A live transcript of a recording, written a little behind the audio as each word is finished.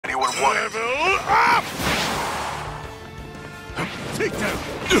everyone wanted. Level up! Take down.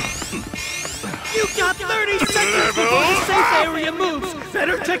 You got 30 seconds before the safe area moves!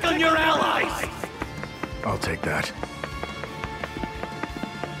 Better check on your allies! I'll take that.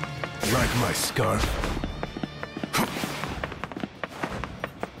 Like my scarf.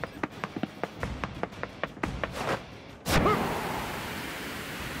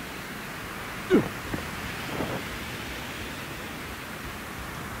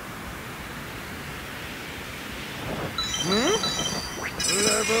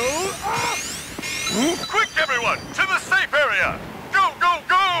 Level up! Quick, everyone! To the safe area! Go, go,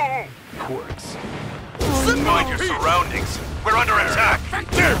 go! Quirks. Mind your surroundings. We're under attack.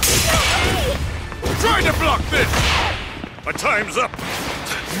 There! Try to block this! My time's up!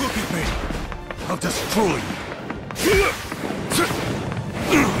 Look at me! I'll destroy you!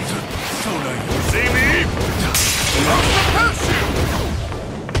 So naive. See me? I'll surpass you!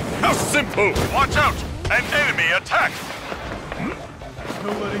 How simple! Watch out! An enemy attack!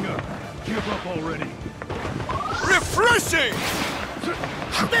 No letting up. Give up already. Refreshing!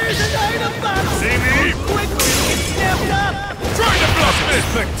 There's an item battle! See me? Quickly, get stepped up! Try to block this!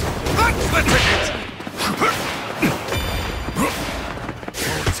 That's the ticket!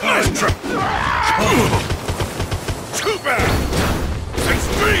 Nice trip! Too bad!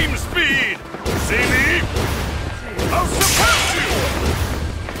 Extreme speed! See me? I'll surpass you!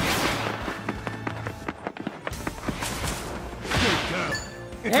 Take down.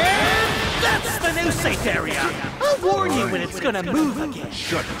 And that's the new safe area! I'll warn you when it's gonna move again.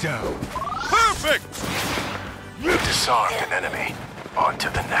 Shut down. Perfect! You've disarmed an enemy. On to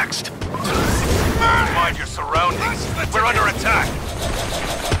the next. Mind your surroundings. We're under attack.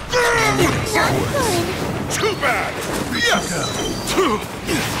 Too bad! Yes!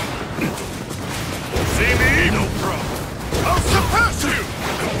 See me? No problem. I'll surpass you!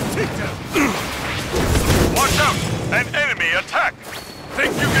 Take down. Watch out! An enemy attack!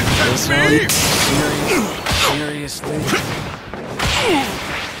 Think you can catch me? Seriously?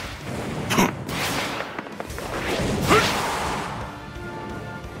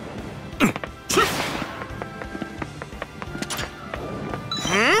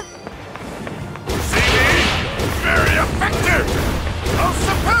 See me? Very effective! I'll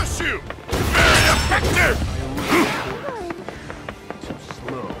surpass you! Very effective! Too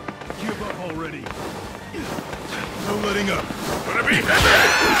slow. Give up already. No letting up. Gonna be heavy!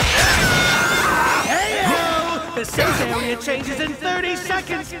 Heyo! The safe area changes in 30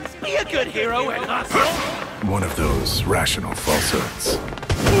 seconds! Be a good hero and hustle! One of those rational falsehoods.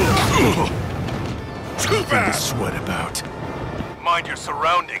 Too Nothing to sweat about. Mind your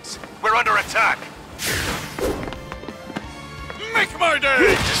surroundings. We're under attack. Make my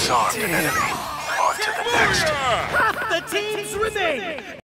day! Disarmed an enemy. On to the next. Half the teams remain!